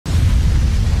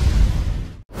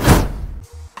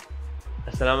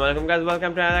Assalamualaikum guys,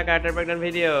 welcome to another character breakdown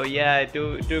video. Yeah,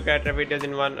 two character videos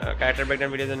in one character breakdown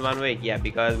videos in 1 week. Yeah,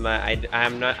 because I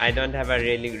don't have a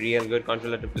real good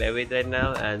controller to play with right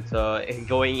now, and so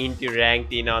going into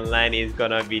ranked in online is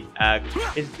gonna be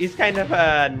it's kind of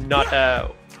not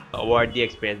a worthy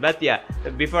experience. But yeah,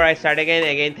 before I start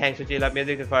again thanks to Chill Up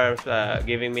Music for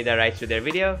giving me the rights to their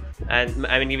video, and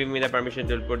giving me the permission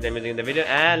to put the music in the video.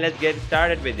 And let's get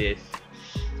started with this.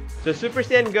 So Super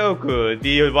Saiyan Goku,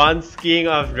 the once king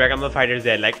of Dragon Ball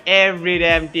FighterZ, like every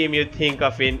damn team you think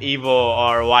of in Evo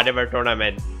or whatever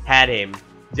tournament had him,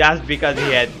 just because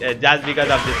he had, just because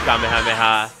of this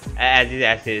Kamehameha as his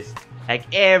assist. Like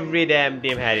every damn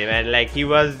team had him, and like he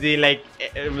was the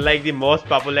the most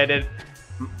populated,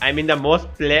 the most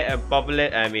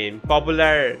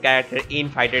popular character in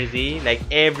FighterZ. Like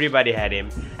everybody had him.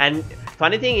 And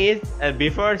funny thing is,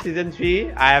 before season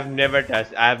 3, I have never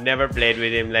played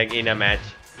with him like in a match,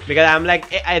 because I'm like,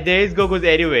 there is Goku's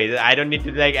anyways. I don't need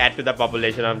to like add to the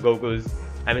population of Goku's.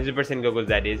 Super Saiyan Goku's,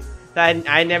 that is. So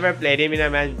I never played him in a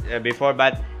match before,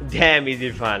 but damn, is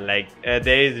it fun. Like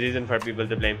there is reason for people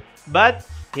to play him. But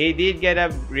he did get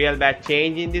a real bad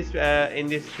change in this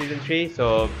season 3.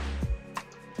 So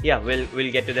yeah,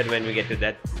 we'll get to that when we get to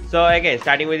that. So again,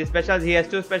 starting with the specials, he has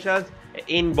 2 specials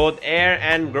in both air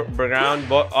and ground.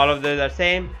 All of those are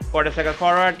same. Quarter circle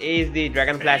forward is the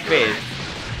Dragon Flash phase.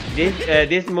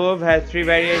 This move has 3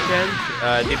 variations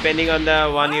depending on the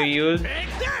one you use,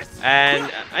 and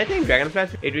I think Dragon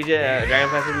Flash, it reaches Dragon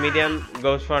Flash's medium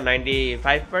goes for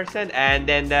 95%, and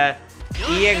then the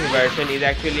EX version is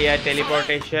actually a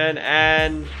teleportation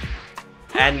and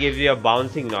gives you a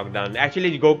bouncing knockdown.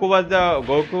 Actually,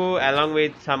 Goku along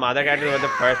with some other characters was the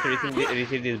first to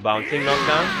receive this bouncing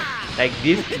knockdown. Like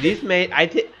this made,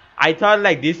 I thought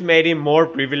like this made him more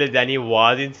privileged than he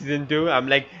was in season 2. I'm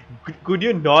like, could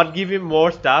you not give him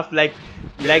more stuff? Like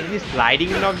this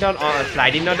sliding knockdown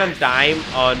time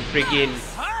on freaking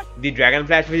the Dragon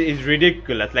Flash is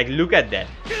ridiculous. Like look at that.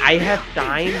 I have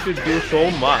time to do so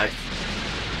much,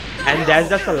 and that's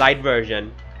just a light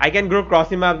version. I can cross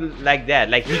him up like that.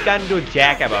 Like he can't do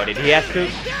jack about it. He has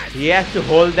to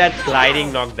hold that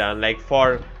sliding knockdown like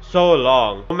for so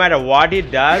long. No matter what he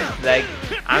does, like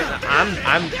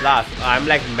I'm plus. I'm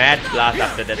like mad plus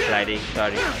after that sliding.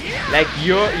 Sorry. Like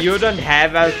you don't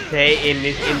have a say in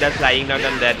the sliding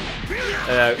knockdown that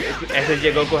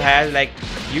SSJ Goku has. Like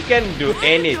you can do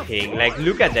anything. Like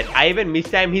look at that. I even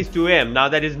mistime his 2M now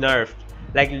that is nerfed.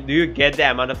 Like, do you get the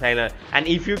amount of sliding? And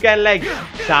if you can like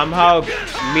somehow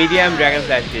medium Dragon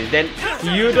Flashes, then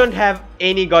you don't have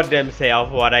any goddamn say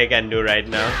of what I can do right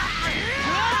now.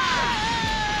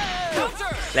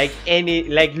 Like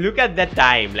look at that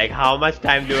time. Like how much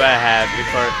time do I have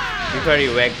before he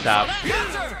wakes up?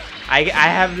 I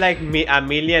have like a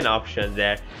million options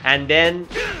there, and then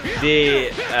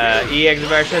the EX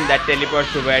version that teleports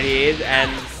to where he is,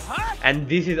 and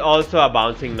this is also a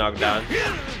bouncing knockdown.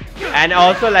 And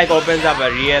also like opens up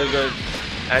a real good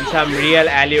and some real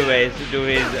alleyways to do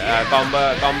his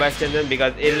combo extension,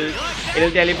 because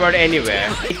it'll teleport anywhere.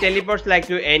 It teleports like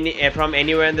to from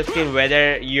anywhere on the screen,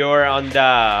 whether you're on the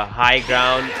high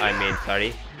ground.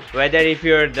 Whether if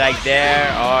you're like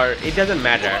there or it doesn't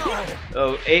matter.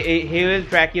 He will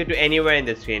track you to anywhere in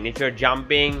the screen. If you're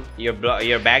jumping, you're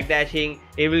backdashing,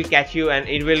 it will catch you and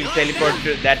it will teleport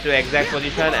to exact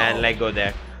position and like go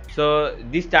there. So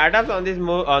the startups on this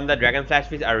move on the Dragon Flash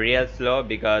phase are real slow,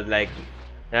 because like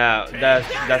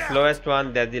the slowest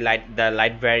one, the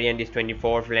light variant is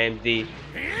 24 frames. The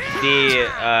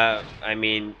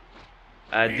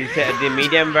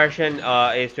medium version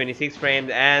is 26 frames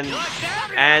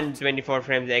and 24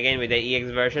 frames again with the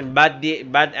EX version. But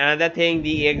another thing,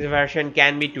 the EX version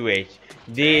can be 2H.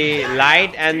 The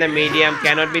light and the medium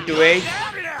cannot be 2H,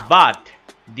 but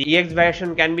the EX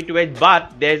version can be 2H,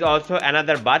 but there's also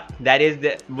another but, that is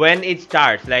when it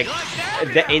starts, like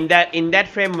in that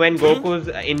frame when Goku's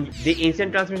in the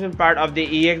instant transmission part of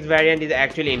the EX variant is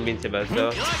actually invincible.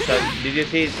 So did you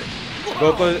see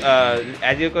Goku?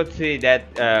 As you could see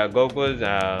that Goku's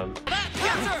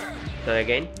so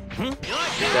again.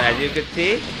 So as you could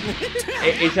see,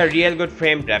 it's a real good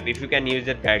frame trap if you can use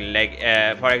it correctly. Like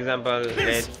for example,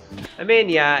 it's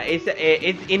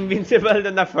invincible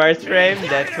in the first frame.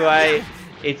 That's why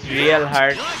it's real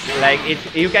hard. Like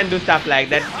you can do stuff like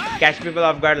that, catch people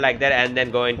off guard like that, and then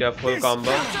go into a full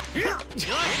combo.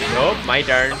 Nope, my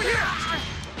turn.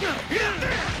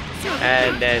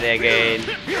 And then again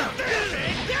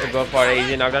go for an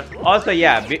easy knockdown. Also,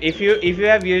 yeah, if you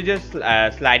have used just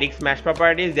sliding smash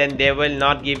properties, then they will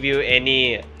not give you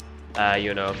any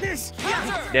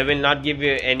they will not give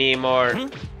you any more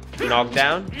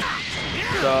knockdown.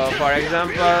 So for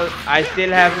example, I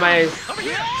still have my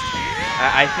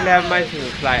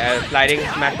sliding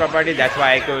smash property. That's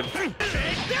why I could.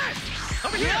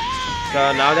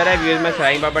 So now that I've used my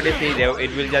sliding property, see,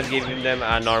 it will just give them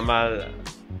a normal.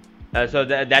 So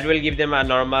that will give them a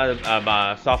normal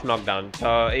soft knockdown.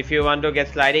 So if you want to get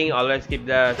sliding, always keep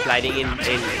the sliding in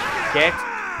check,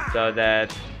 so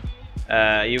that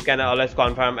you can always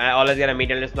confirm. Always get a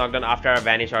meterless knockdown after a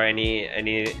vanish or any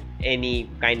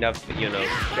kind of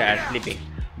sleeping.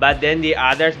 But then the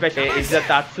other special is the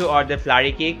Tatsu or the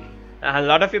flurry kick. A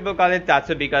lot of people call it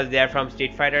Tatsu because they are from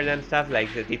Street Fighters and stuff,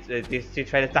 like this Street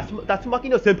Fighter Tatsumaki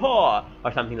no Seppo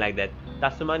or something like that.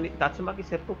 Tatsumaki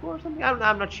Seppuku or something.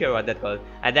 I'm not sure what that called.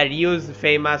 And that use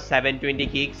famous 720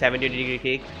 kick, 720 degree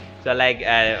kick. So like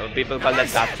people call that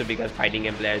Tatsu because fighting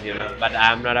game players, But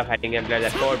I'm not a fighting game player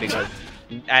at core because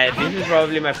this is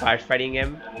probably my first fighting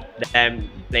game that I'm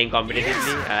playing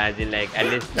competitively, as in like at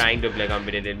least trying to play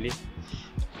competitively.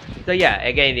 So yeah,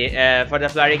 again for the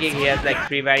flurry kick he has like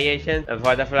 3 variations.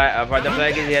 For the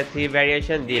flurry kick he has 3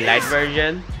 variations: the light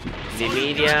version, the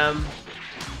medium,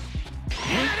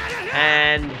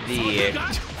 and the.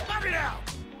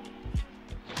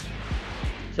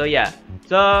 So yeah,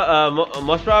 so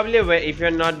most probably if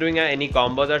you're not doing any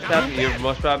combos or stuff, you're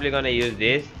most probably gonna use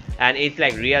this, and it's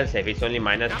like real safe. It's only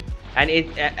minus, and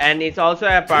it's also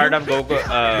a part of Goku,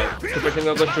 Super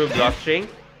Saiyan Goku's true block string.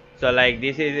 So like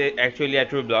this is actually a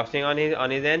true block string on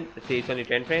his end. See, it's only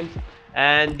 10 frames,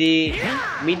 and the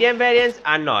medium variants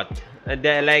are not.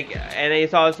 They're like, and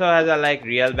it also has a like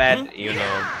real bad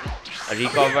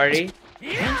recovery.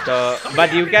 So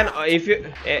but you can, if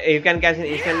you can cancel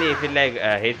instantly if it like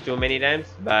hits too many times,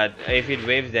 but if it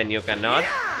waves then you cannot.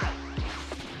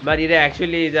 But it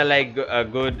actually is a like a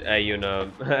good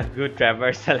good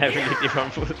traversal ability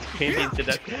from full screen instead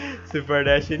of super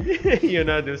dashing,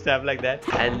 do stuff like that.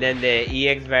 And then the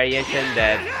EX variation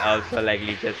that also like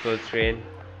reaches full screen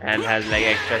and has like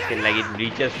extra skin, like it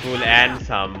reaches full and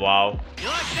some. Wow,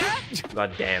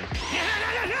 god damn.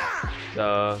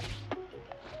 So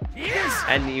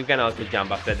and you can also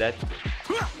jump after that,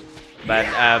 but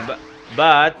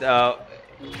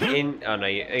in oh no,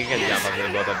 you can jump after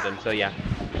both of them. So yeah,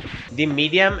 the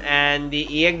medium and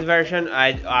the EX version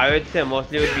I would say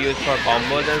mostly would be used for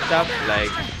combos and stuff. Like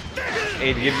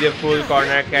it gives you full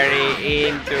corner carry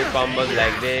into combos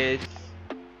like this.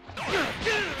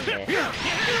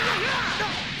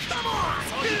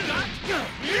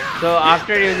 So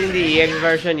after using the EX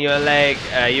version, you're like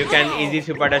you can easy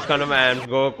super dash confirm and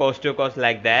go coast to coast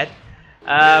like that.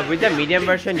 With the medium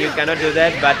version you cannot do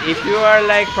that, but if you are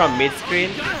like from mid screen,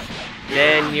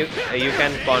 then you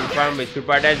can confirm with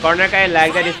super dash. Corner carry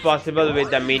like that is possible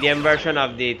with the medium version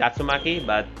of the Tatsumaki.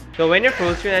 But so when you're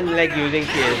full screen and like using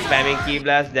spamming key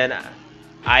blast, then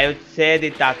I would say the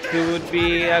Tatsu would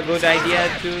be a good idea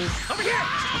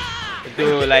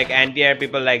to like anti-air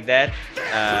people like that.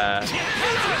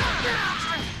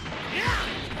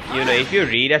 If you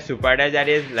read a super dash, that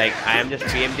is like I am just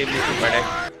preemptively super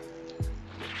dash,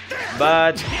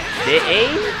 but they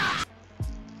aim.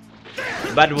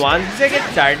 But once they get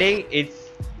starting,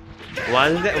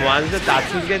 once the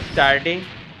Tatsu get starting,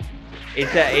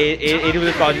 it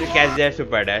will catch their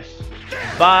super dash.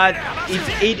 But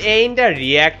it ain't a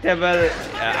reactable,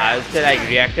 I would say like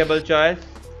reactable choice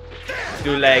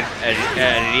to like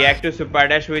react to super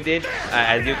dash with it.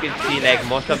 As you can see, like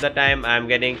most of the time I'm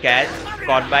getting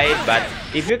caught by it. But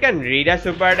if you can read a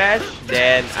super dash,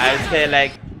 then I would say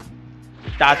like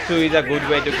Tatsu is a good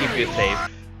way to keep you safe.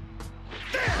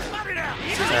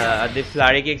 The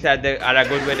flurry kicks are a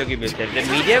good way to keep you safe. The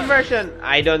medium version,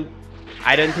 I don't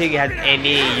think it has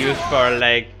any use for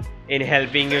like in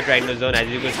helping you trying to zone. As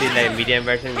you can see, the medium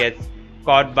version gets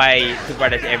caught by super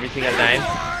dash every single time.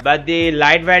 But the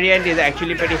light variant is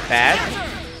actually pretty fast,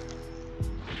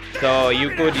 so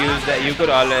you could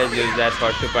always use that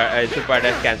for super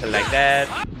dash cancel like that.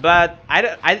 But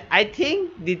I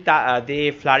think the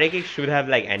flurry kick should have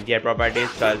like anti-air properties,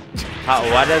 because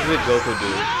what does with Goku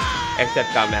do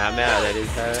except Kamehameha? That is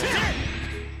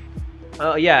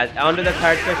oh yeah, onto the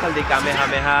third special, the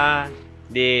Kamehameha,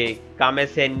 the Kame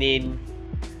Sennin.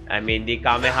 I mean the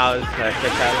Kamehameha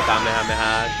special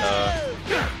Kamehameha. So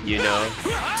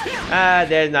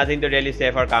there's nothing to really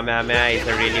say for Kamehameha. It's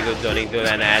a really good zoning tool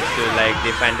and adds to like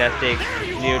the fantastic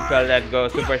neutral that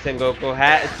Super Saiyan Goku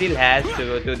still has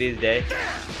to this day.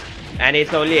 And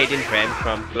it's only 18 frames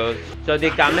from close. So the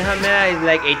Kamehameha is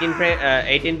like 18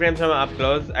 frames from up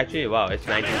close. Actually, wow, it's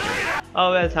 19 frames.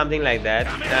 Oh well, something like that.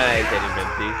 It's 18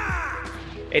 frames, please.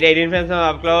 It's 18 frames from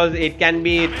up close. It can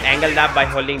be angled up by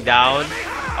holding down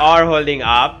or holding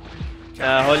up.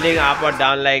 Holding up or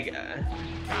down, like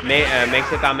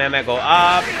makes your Kamehameha go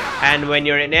up, and when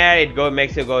you're in air, it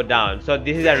makes you go down. So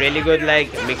this is a really good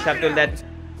like mix-up tool that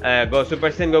Super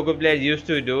Saiyan Goku players used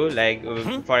to do. Like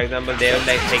for example, they would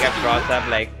like take a cross up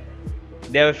like.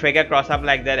 They will fake a cross up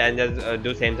like that and just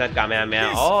do same side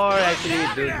Kamehameha, or actually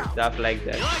do stuff like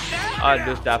that, or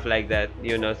do stuff like that,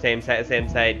 you know, same side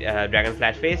Dragon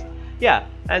Flash Fist. Yeah,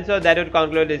 and so that would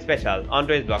conclude his special.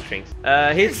 Onto his block strings.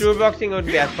 His true block string would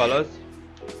be as follows.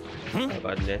 Oh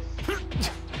goodness.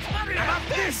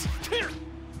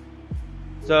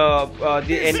 So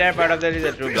the entire part of that is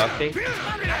a true block string.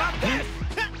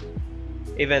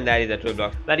 Even that is a true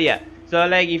block. But yeah. So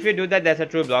like if you do that, that's a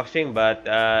true block string. But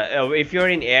if you're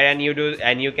in air and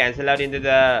you cancel out into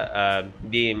the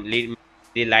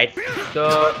light,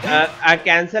 so a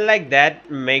cancel like that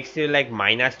makes you like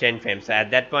minus 10 frames. So at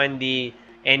that point, the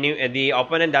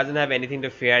opponent doesn't have anything to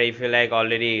fear if you like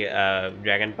already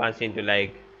dragon punch into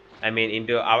like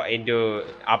into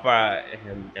upper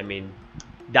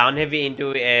down heavy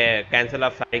into a cancel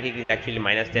of fire kick is actually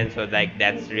minus 10, so like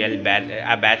that's really a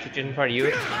bad situation for you.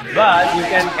 But you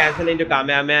can cancel into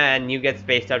Kamehameha and you get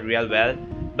spaced out real well.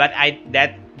 But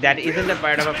that isn't a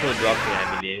part of a full block string,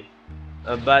 I believe.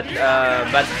 But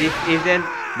this isn't.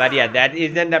 But yeah, that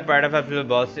isn't a part of a full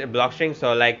block string.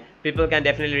 So like people can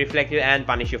definitely reflect you and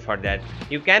punish you for that.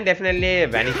 You can definitely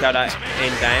vanish out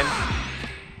in time.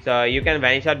 So you can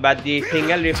vanish out, but the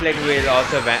single reflect will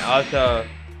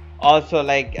also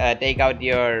like take out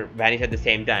your vanish at the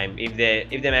same time if they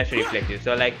manage to reflect you.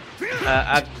 So like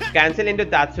a cancel into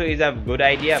Tatsu is a good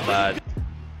idea, but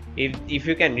if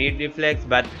you can read reflex,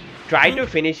 but try to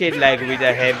finish it like with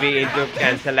a heavy into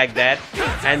cancel like that,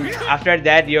 and after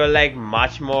that you're like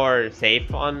much more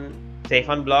safe on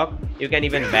block. You can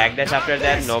even backdash after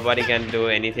that, nobody can do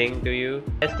anything to you.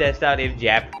 Let's test out if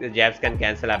jabs can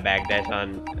cancel a backdash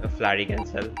on a flurry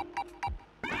cancel.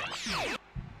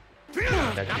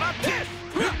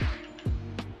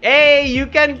 Hey, you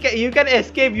can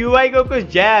escape UI Goku's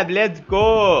jab. Let's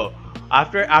go.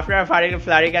 After a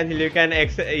flurry cancel, you can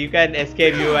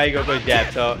escape UI Goku's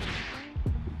jab.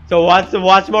 So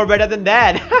what's more better than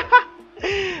that?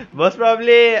 Most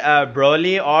probably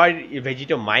Broly or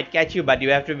Vegito might catch you, but you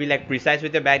have to be like precise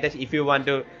with your backdash if you want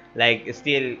to like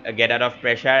still get out of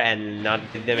pressure and not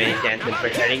give them any chance in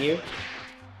pressuring you.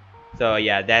 So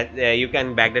yeah, that you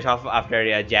can backdash off after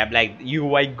a jab like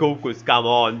UI Goku's. Come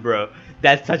on, bro,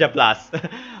 that's such a plus.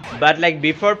 But like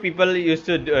before, people used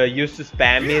to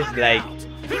spam his like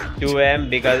 2M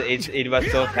because it was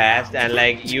so fast and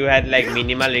like you had like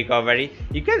minimal recovery.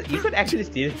 You could actually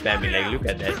still spam it. Like look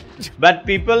at that. But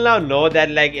people now know that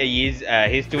like his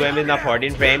 2M is now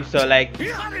 14 frames. So like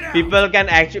people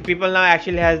now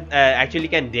actually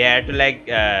can dare to like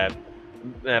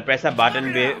press a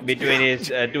button between his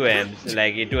 2Ms,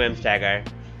 like a 2M stagger.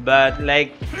 But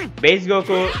like base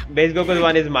Goku's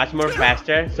one is much more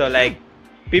faster. So like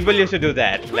people used to do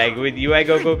that. Like with UI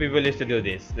Goku, people used to do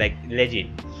this, like legit.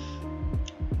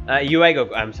 UI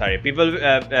Goku, I'm sorry. People with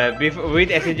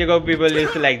SSJ Goku, people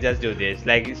used to like just do this,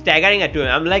 like staggering a 2M.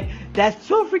 I'm like, that's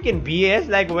so freaking BS.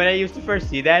 Like when I used to first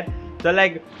see that. So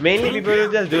like mainly people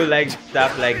will just do like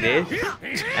stuff like this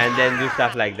and then do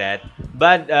stuff like that.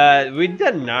 But with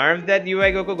the nerve that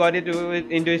UI Goku got into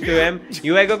his 2M,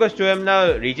 UI Goku's 2M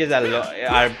now reaches a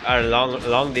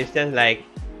long distance, like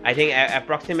I think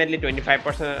approximately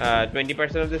 25%,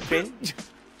 20% of the screen.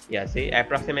 Yeah, see,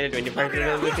 approximately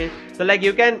 25% of the screen. So like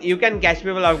you can catch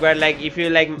people off guard, like if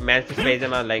you like manage to space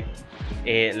them out, like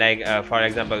for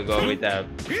example, go with a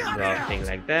thing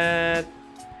like that.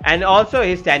 And also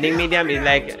his standing medium is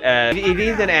like it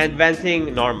is an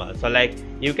advancing normal, so like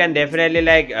you can definitely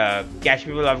like catch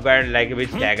people off guard like with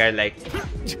stagger. Like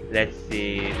let's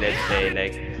say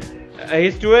like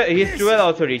his 2L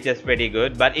also reaches pretty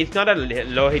good, but it's not a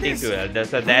low hitting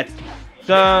 2L.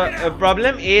 So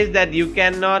problem is that you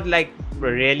cannot like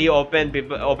really open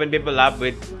people up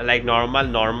with like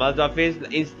normals of his.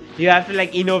 You have to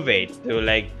like innovate to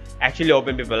like actually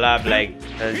open people up, like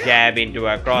jab into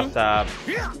a cross up.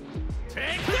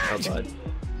 Oh god.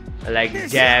 Like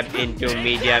jab into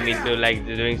medium, into like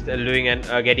doing and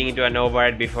getting into an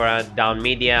overhead before a down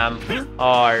medium,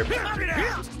 or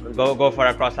go for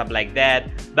a cross up like that.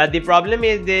 But the problem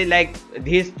is they like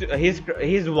his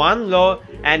one low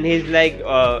and his like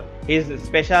his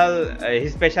special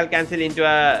cancel into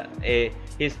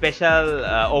his special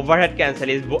overhead cancel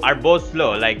are both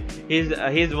slow. Like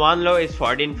his one low is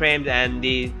 14 frames and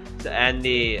the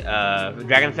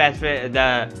Dragon Flash,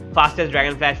 the fastest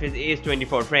Dragon Flash is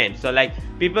 24 frames. So like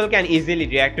people can easily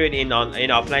react to it in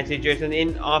offline situations.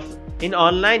 In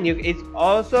online, it's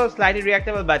also slightly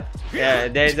reactable, but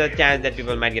there is a chance that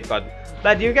people might get caught.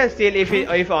 But you can still,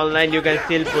 if online, you can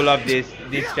still pull off this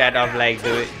strat of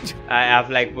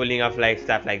like pulling off like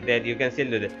stuff like that. You can still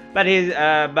do that.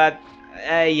 But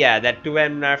yeah, that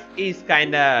 2M nerf is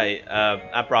kinda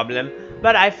a problem.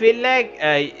 But I feel like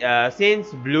since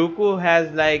Bluku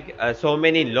has like so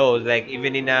many lows, like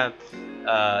even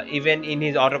in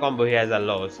his auto combo he has a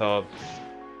low. So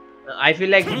I feel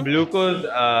like Bluku's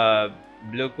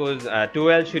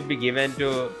 2L should be given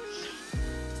to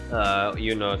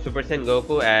Super Saiyan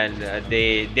Goku, and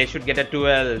they should get a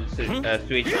 2L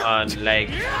switch on like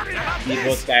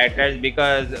both characters,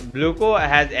 because Bluko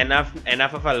has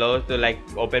enough of a low to like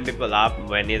open people up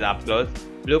when he's up close.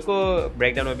 Bluko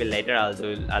breakdown will be later. I'll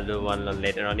do one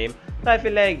later on him. So I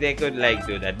feel like they could like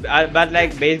do that. But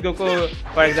like base Goku,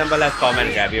 for example, has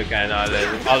command grab. You can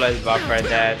always buffer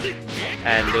that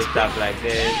and do stuff like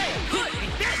this.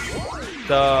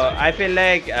 So I feel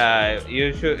like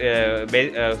you should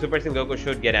Super Saiyan Goku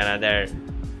should get another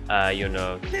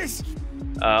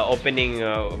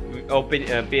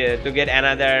to get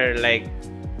another like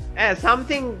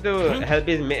something to help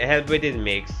with his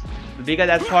mix, because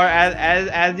as far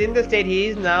as in the state he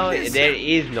is now, there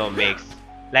is no mix.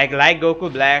 Like Goku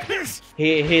Black,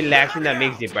 he lacks in the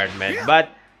mix department, but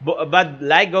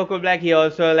like Goku Black, he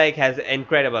also like has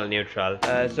incredible neutral.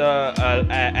 So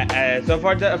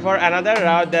for another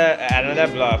route,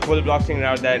 full blocking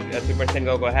route that Super Saiyan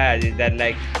Goku has is that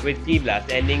like with Ki Blast,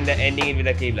 ending it with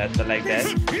a Ki Blast, so like that.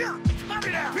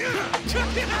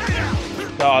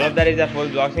 So all of that is a full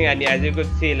blocking, and as you could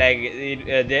see, like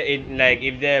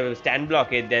if they stand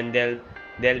block it, then they'll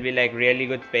be like really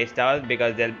good spaced out,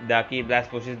 because the Ki Blast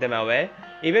pushes them away.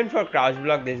 Even for crouch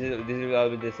block, this will all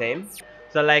be the same.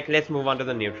 So like let's move on to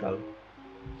the neutral.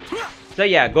 So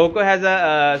yeah, Goku has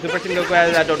Super Saiyan Goku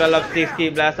has a total of 6 Ki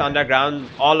Blasts on the ground.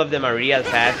 All of them are real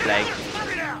fast. Like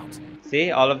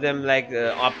see, all of them like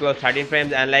up close 13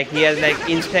 frames, and like he has like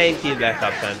insane Ki Blast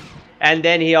option. And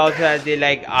then he also has the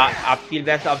like up Ki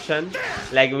Blast option,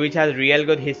 like which has real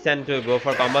good hit stun to go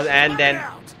for combos, and then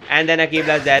a Ki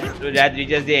Blast that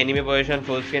reaches the enemy position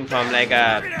full screen from like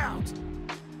a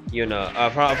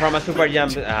from a super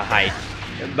jump height.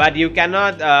 But you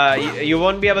cannot you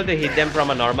won't be able to hit them from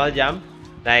a normal jump.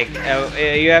 Like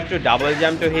you have to double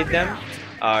jump to hit them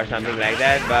or something like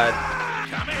that.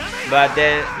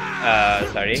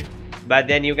 But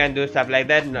then you can do stuff like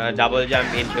that, double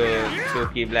jump into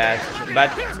Ki Blast,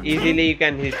 but easily you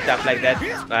can hit stuff like that.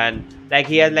 And like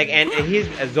he has like, and his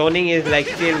zoning is like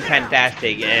still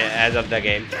fantastic as of the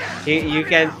game. You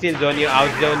can still out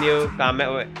zone you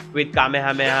with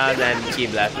Kamehamehas and Ki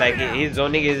Blast. Like his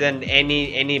zoning isn't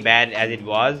any bad as it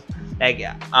was. Like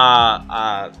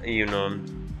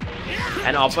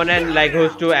an opponent like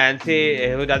who's too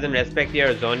antsy, who doesn't respect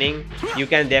your zoning, you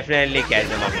can definitely catch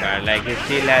them off guard. Like he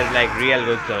still has like real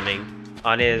good zoning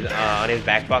on his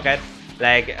back pocket.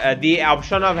 Like the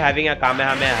option of having a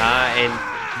Kamehameha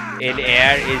in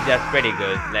air is just pretty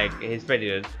good. Like he's pretty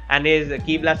good, and his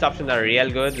Ki Blast options are real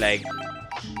good. Like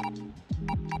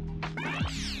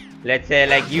let's say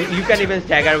like you can even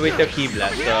stagger with the Ki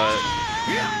Blast.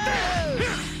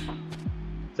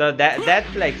 So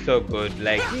that's like so good.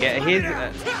 Like yeah,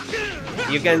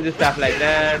 you can do stuff like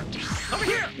that.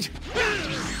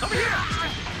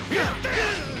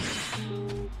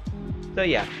 So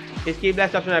yeah, his Ki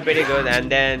Blast options are pretty good,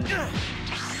 and then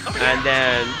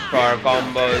for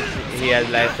combos he has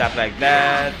like stuff like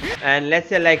that. And let's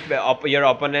say like your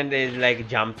opponent is like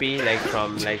jumpy, like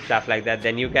from like stuff like that,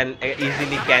 then you can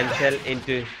easily cancel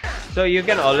into. So you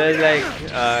can always like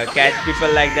catch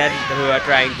people like that who are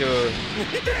trying to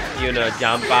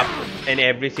jump up in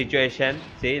every situation.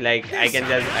 See, like I could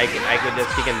just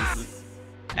kick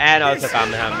and also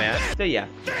Kamehameha. So yeah,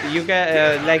 you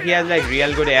can like he has like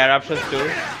real good air options too.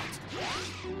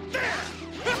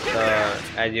 So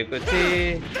as you could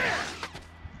see,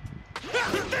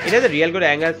 it has a real good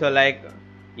angle. So like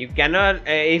you cannot,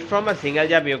 if from a single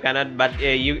jump you cannot, but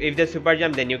if the super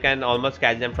jump, then you can almost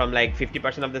catch them from like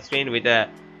 50% of the screen with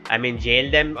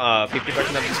jail them 50%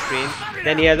 of the screen.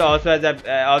 Then he also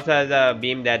has a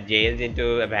beam that jails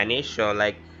into a vanish. So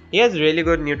like he has really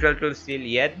good neutral tools still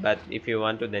yet, but if you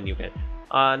want to, then you can.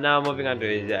 Now moving on to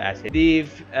his assist. The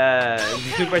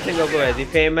Super Saiyan Goku has the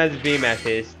famous beam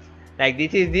assist. Like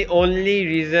this is the only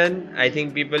reason I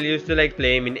think people used to like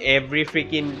play him in every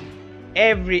freaking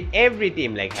every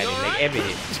team, like having like every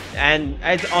team. And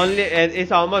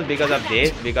it's almost because of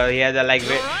this, because he has a like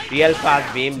real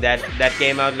fast beam that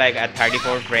came out like at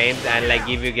 34 frames and like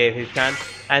gave his chance,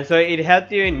 and so it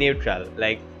helped you in neutral.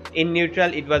 Like in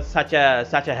neutral it was such a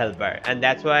helper, and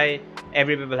that's why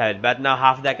every people have it. But now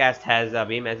half the cast has a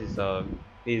beam assist, so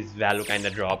his value kind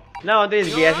of drop. Now this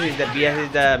BS is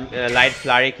the light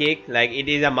flurry kick. Like it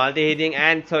is a multi-hitting,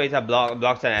 and so it's a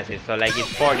blocks and assist. So like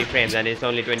it's 40 frames and it's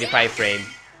only 25 frames.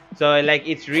 So like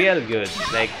it's real good.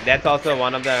 Like that's also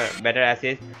one of the better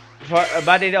assists.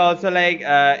 But it also like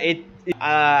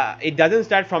it doesn't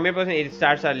start from your position. It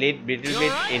starts a little bit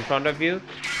in front of you.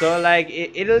 So like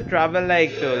it'll travel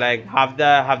like to like half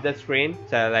the screen.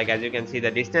 So like as you can see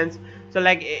the distance. So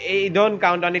like it don't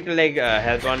count on it to like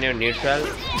help on your neutral,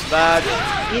 but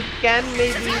it can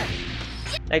maybe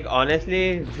like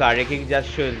honestly flurry kick just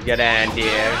should get an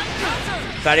anti-air.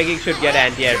 Flurry kick should get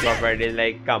anti-air property.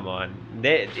 Like come on,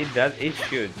 it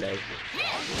should like.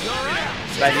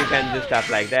 But you can do stuff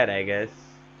like that, I guess.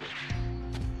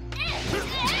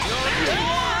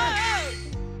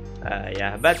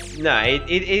 Yeah, but no, it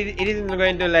isn't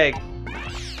going to like.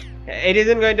 It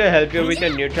isn't going to help you with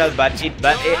your neutral, but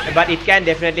it can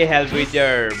definitely help with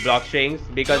your block strings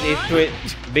because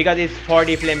it's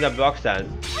 40 flames of block stuns.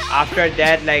 After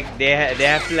that, like they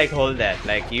have to like hold that.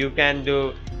 Like you can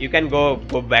go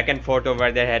back and forth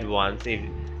over their head once if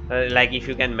like if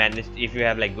you can manage, if you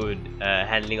have like good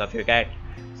handling of your character.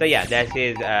 So yeah, that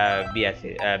is B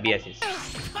assist.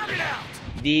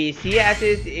 The C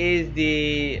assist is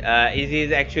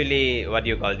is actually what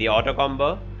you call the auto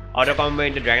combo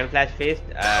into Dragon Flash Fist,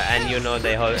 and you know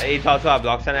the whole. It's also a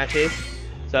block stun assist.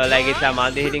 So like it's a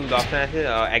multi-hitting block stun assist,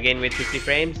 again with 50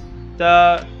 frames.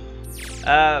 So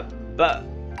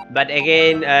but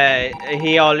again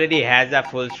he already has a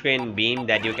full screen beam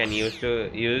that you can use.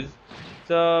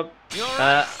 So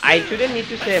I shouldn't need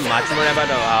to say much more about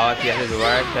how CSS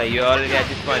works. You already at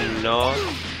this point know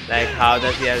like how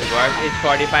the CSS works. It's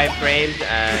 45 frames,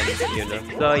 and you know.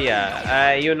 So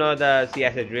yeah, you know the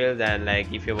CSS drills, and like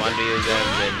if you want to use them,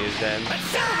 then use them.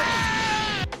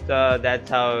 So that's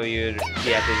how your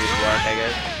CSS will work, I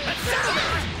guess.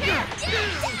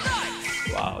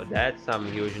 Wow, that's some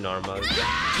huge normals.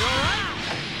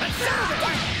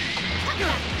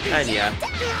 And yeah.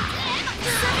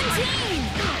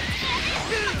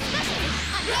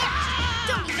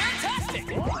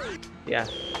 Yeah,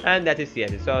 and that is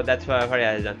CSS. So that's for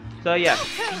done. So yeah.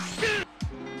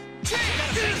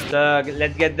 So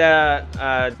let's get the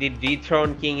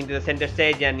dethroned king into the center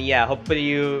stage, and yeah,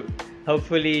 hopefully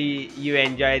you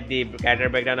enjoyed the character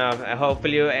breakdown of.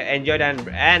 Hopefully you enjoyed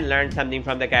and learned something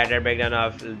from the character breakdown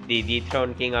of the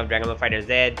dethroned king of Dragon Ball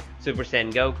FighterZ, Super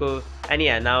Saiyan Goku. And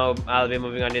yeah, now I'll be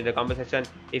moving on to the comment section.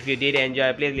 If you did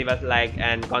enjoy, please leave us a like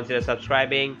and consider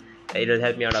subscribing. It'll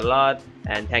help me out a lot.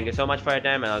 And thank you so much for your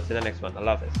time, and I'll see you in the next one.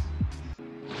 Allah Hafiz.